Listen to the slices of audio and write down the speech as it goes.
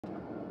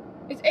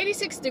It's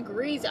 86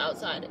 degrees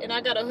outside and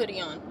I got a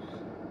hoodie on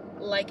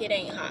like it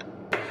ain't hot.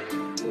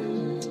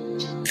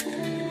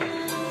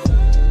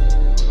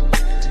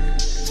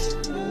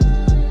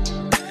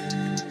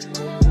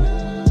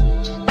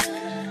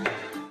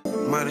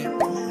 Money,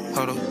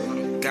 huddle,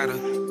 gotta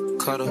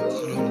cuddle,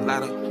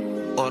 ladder,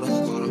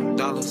 order,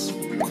 dollars,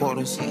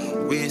 quarters,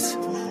 wrist,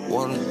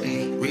 water,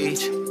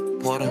 reach,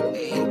 water,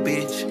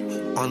 bitch,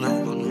 on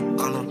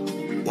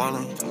wanna,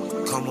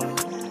 come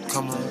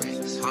on,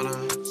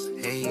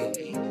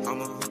 hey,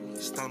 I'm a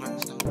stunner.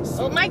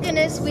 Oh my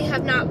goodness, we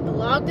have not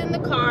vlogged in the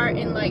car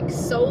in like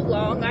so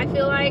long. I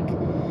feel like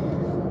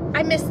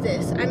I miss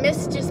this. I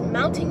miss just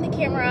mounting the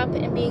camera up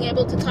and being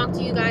able to talk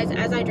to you guys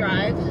as I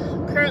drive.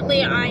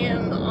 Currently, I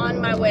am on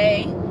my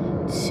way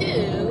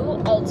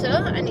to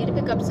Ulta. I need to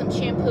pick up some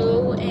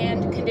shampoo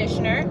and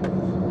conditioner.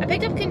 I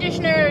picked up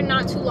conditioner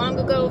not too long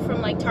ago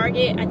from like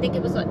Target. I think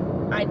it was like,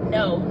 but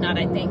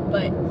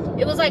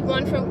it was like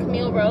one from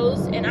Camille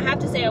Rose, and I have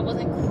to say I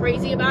wasn't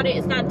crazy about it.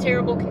 It's not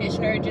terrible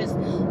conditioner, it just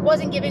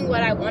wasn't giving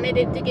what I wanted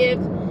it to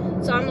give.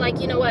 So I'm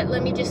like, you know what,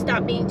 let me just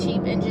stop being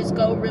cheap and just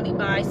go really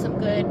buy some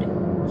good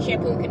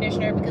shampoo and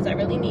conditioner because I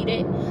really need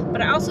it.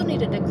 But I also need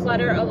to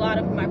declutter a lot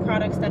of my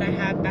products that I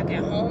have back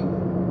at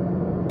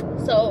home.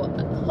 So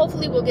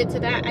hopefully we'll get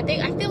to that. I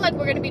feel like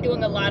we're going to be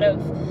doing a lot of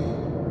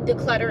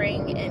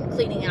decluttering and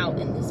cleaning out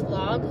in this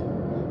vlog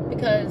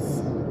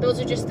because those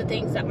are just the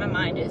things that my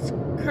mind is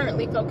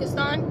currently focused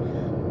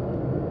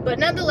on. But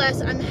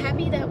nonetheless, I'm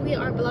happy that we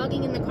are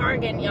vlogging in the car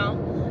again, y'all.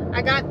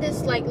 I got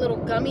this like little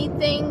gummy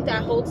thing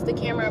that holds the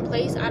camera in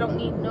place. I don't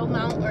need no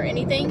mount or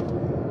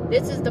anything.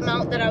 This is the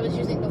mount that I was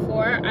using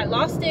before. I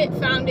lost it,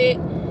 found it,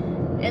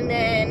 and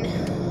then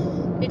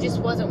it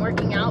just wasn't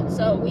working out.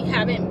 So we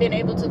haven't been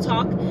able to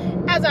talk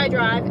as I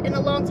drive in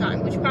a long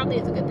time, which probably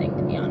is a good thing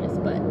to be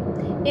honest. But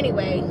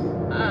anyway,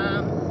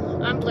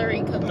 I'm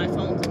blurry because my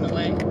phone's in the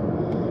way.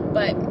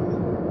 But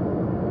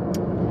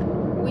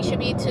we should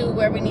be to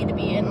where we need to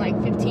be in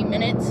like 15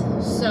 minutes.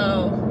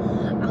 So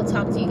I'll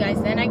talk to you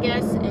guys then, I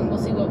guess, and we'll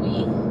see what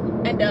we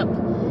end up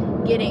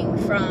getting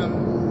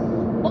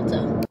from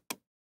Ulta.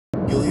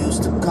 You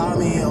used to call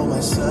me on my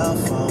cell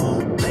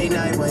phone, late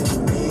night when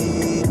you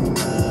need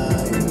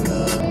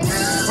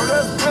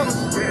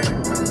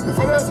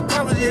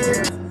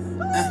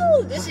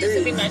Woo! This used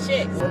to be my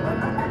shit.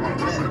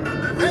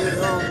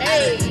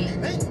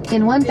 Hey!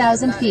 In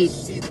 1,000 feet,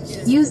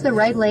 use the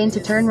right lane to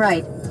turn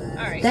right.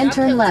 Alright, then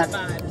turn left.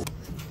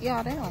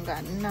 Y'all, they don't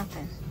got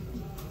nothing.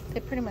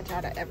 They're pretty much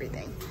out of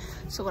everything.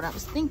 So what I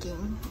was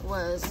thinking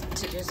was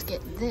to just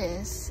get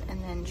this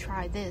and then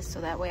try this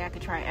so that way I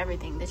could try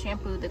everything. The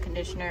shampoo, the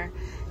conditioner,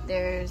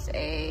 there's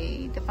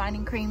a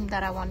defining cream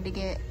that I wanted to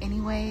get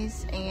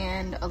anyways,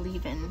 and a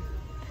leave-in.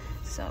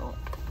 So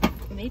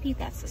maybe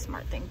that's the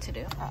smart thing to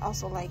do. I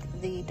also like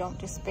the Don't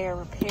Despair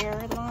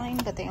Repair line,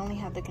 but they only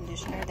have the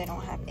conditioner. They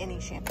don't have any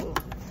shampoo.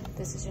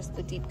 This is just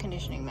the deep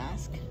conditioning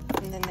mask.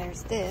 And then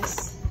there's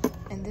this,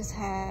 and this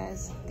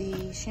has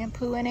the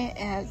shampoo in it.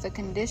 It has the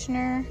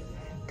conditioner,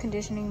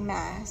 conditioning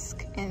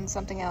mask, and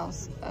something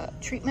else,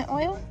 treatment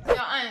oil. Y'all,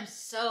 I am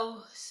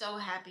so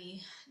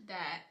happy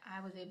that I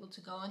was able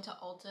to go into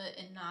Ulta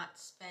and not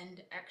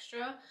spend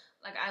extra.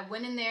 Like, I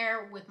went in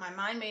there with my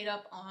mind made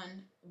up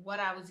on what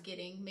I was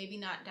getting, maybe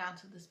not down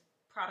to this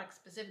product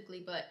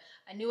specifically, but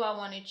I knew I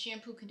wanted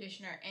shampoo,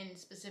 conditioner, and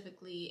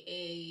specifically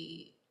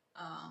a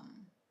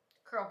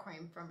curl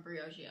cream from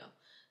Briogeo.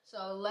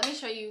 So let me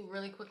show you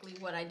really quickly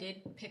what I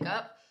did pick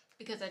up,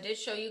 because I did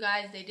show you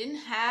guys they didn't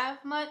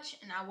have much,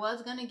 and I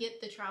was gonna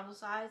get the travel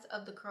size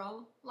of the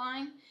curl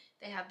line.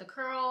 They have the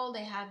curl,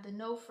 they have the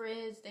no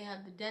frizz, they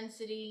have the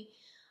density,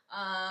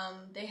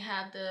 they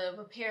have the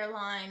repair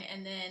line,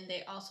 and then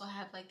they also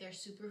have like their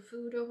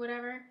superfood or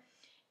whatever.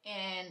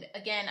 And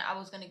again, I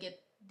was gonna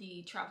get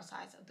the travel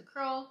size of the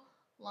curl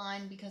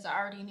line because I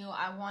already knew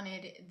I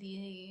wanted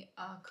the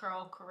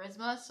curl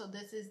charisma. So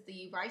this is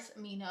the rice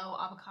amino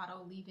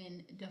avocado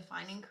leave-in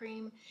defining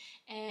cream,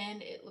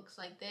 and it looks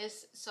like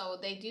this. So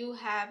they do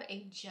have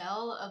a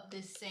gel of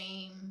this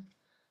same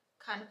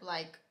kind of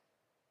like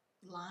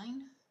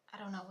line. I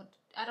don't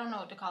know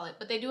what to call it,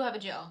 but they do have a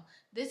gel.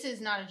 This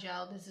is not a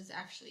gel, this is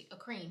actually a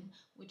cream,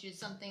 which is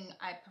something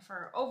I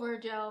prefer over a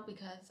gel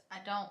because I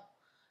don't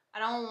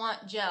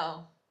want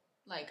gel.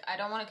 Like, I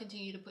don't want to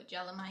continue to put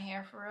gel in my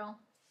hair for real.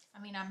 I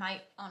mean, I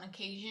might on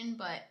occasion,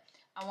 but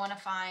I want to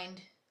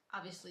find,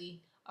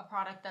 obviously, a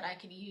product that I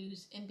could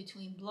use in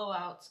between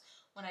blowouts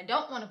when I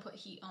don't want to put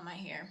heat on my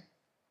hair,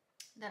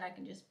 that I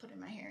can just put in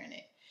my hair and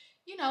it,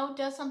 you know,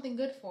 does something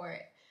good for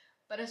it.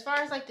 But as far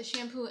as like the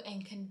shampoo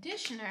and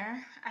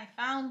conditioner, I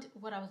found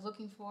what I was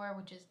looking for,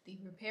 which is the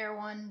repair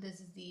one.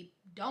 This is the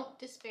Don't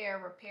Despair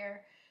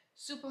Repair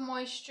Super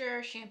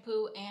Moisture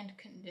Shampoo and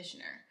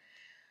Conditioner.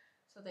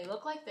 So they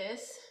look like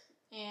this,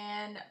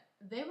 and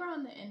they were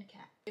on the end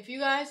cap. If you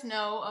guys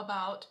know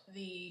about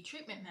the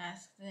treatment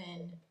mask,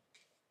 then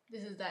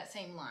this is that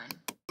same line.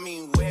 I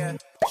mean, where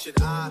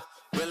should I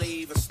really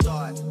even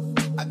start?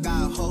 I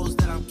got hoes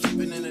that I'm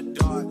keeping in the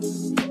dark.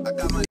 I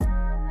got my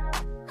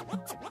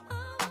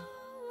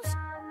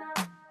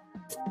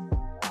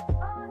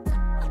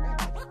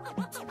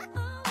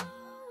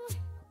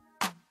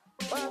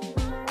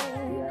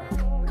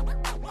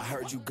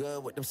you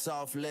good with them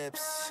soft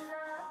lips.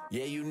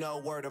 Yeah, you know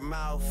word of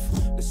mouth.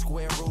 The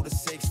square root of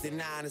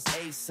 69 is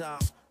 8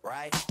 something,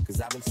 right?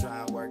 Cause I've been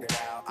trying to work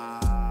it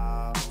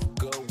out.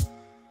 Go,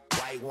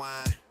 white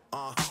wine.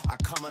 I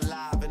come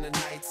alive in the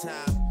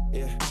nighttime.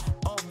 Yeah,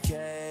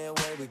 okay,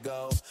 away we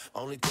go.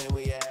 Only thing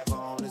we have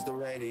on is the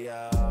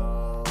radio.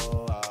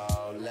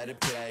 Oh, let it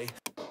play.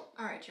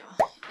 All right,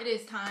 y'all. It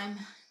is time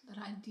that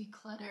I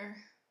declutter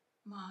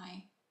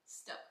my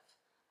stuff.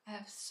 I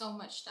have so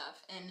much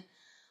stuff, and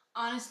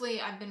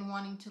honestly, I've been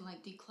wanting to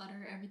like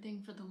declutter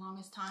everything for the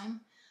longest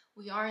time.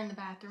 We are in the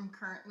bathroom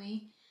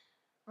currently.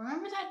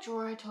 Remember that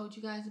drawer I told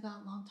you guys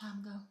about a long time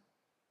ago?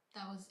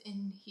 That was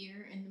in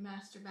here in the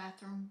master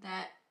bathroom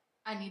that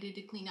I needed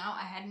to clean out.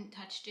 I hadn't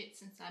touched it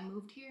since I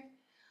moved here.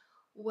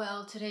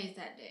 Well, today's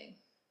that day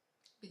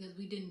because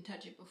we didn't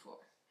touch it before.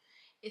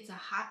 It's a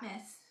hot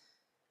mess.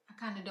 I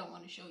kind of don't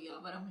want to show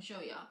y'all, but I'm gonna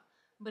show y'all.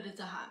 But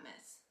it's a hot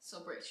mess,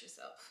 so brace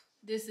yourself.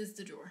 This is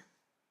the drawer.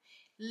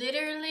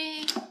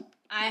 Literally,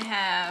 I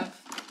have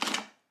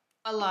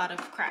a lot of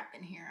crap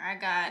in here. I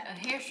got a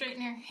hair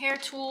straightener, hair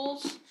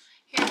tools,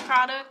 hair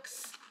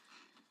products.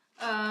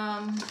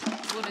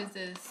 What is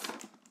this?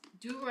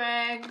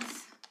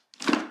 Do-rags.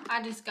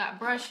 I just got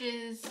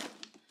brushes,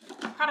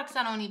 products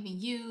I don't even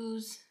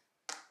use.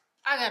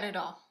 I got it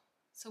all.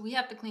 So we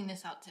have to clean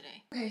this out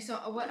today. Okay, so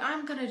what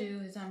I'm gonna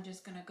do is I'm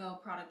just gonna go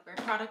product by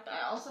product.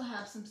 I also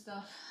have some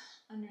stuff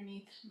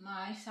underneath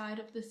my side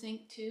of the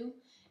sink too.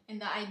 And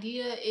the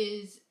idea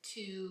is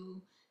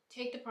to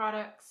take the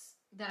products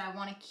that I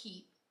want to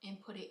keep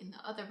and put it in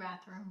the other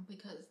bathroom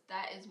because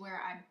that is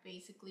where I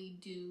basically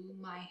do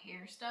my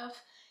hair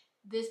stuff.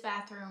 This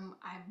bathroom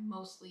I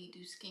mostly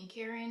do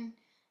skincare in.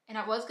 And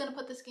I was going to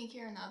put the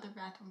skincare in the other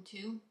bathroom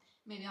too.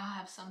 Maybe I'll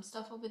have some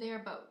stuff over there,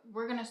 but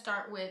we're going to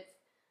start with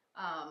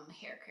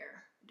hair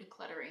care,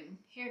 decluttering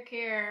hair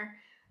care,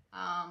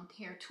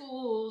 hair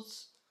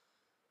tools,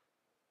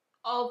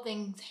 all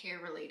things hair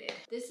related.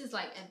 This is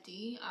like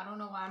empty. I don't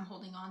know why I'm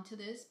holding on to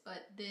this,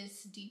 but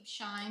this Deep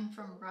Shine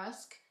from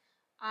Rusk,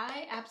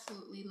 I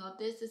absolutely love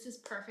this. This is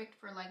perfect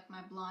for like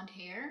my blonde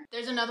hair.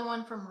 There's another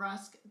one from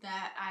Rusk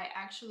that I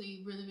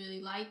actually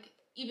really like,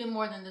 even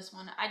more than this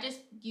one. I just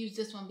use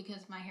this one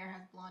because my hair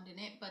has blonde in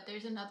it, but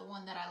there's another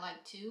one that I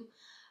like too.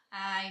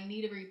 I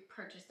need to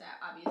repurchase that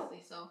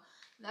obviously, so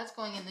that's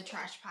going in the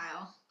trash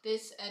pile.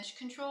 This edge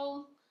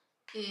control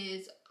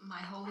is my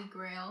holy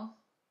grail.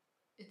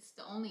 It's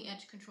the only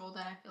edge control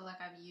that I feel like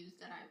I've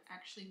used that I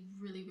actually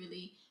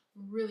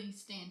really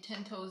stand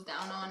 10 toes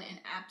down on and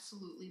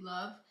absolutely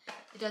love.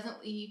 It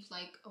doesn't leave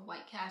like a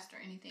white cast or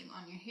anything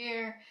on your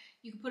hair.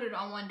 You can put it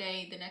on one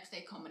day, the next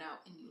day comb it out,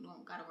 and you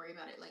don't gotta worry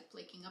about it like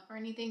flaking up or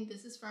anything.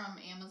 This is from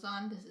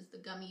Amazon. This is the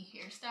gummy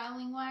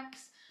hairstyling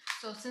wax.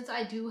 So since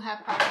I do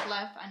have product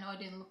left, I know I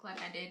didn't look like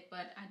I did,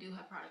 but I do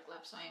have product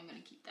left, so I am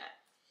gonna keep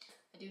that.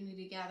 I do need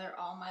to gather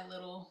all my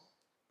little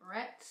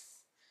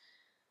barrettes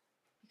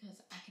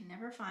because I can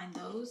never find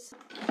those.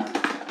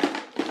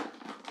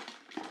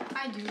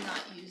 I do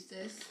not use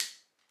this.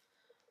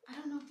 I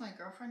don't know if my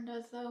girlfriend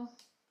does though.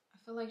 I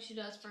feel like she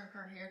does for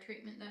her hair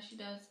treatment that she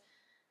does.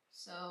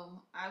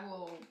 So I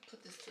will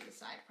put this to the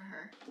side for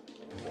her.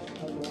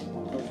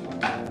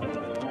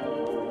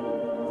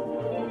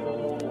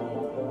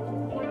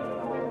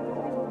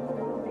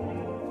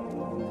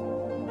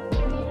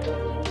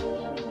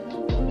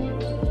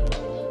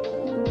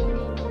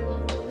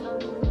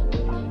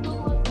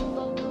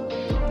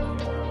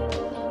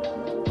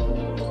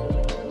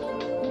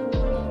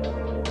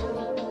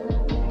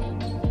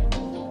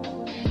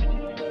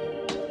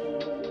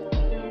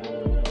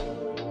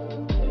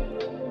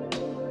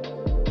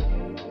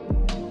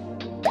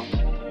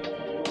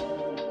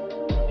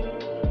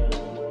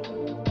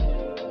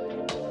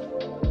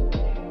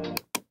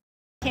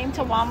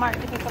 To Walmart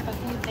to pick up a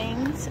few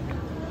things.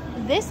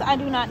 This I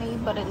do not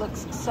need, but it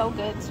looks so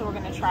good, so we're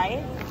gonna try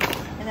it.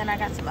 And then I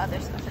got some other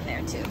stuff in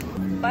there too.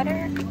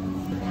 Butter.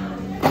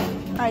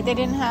 All right, they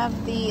didn't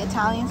have the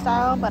Italian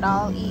style, but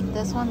I'll eat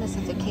this one. This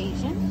is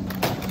Cajun.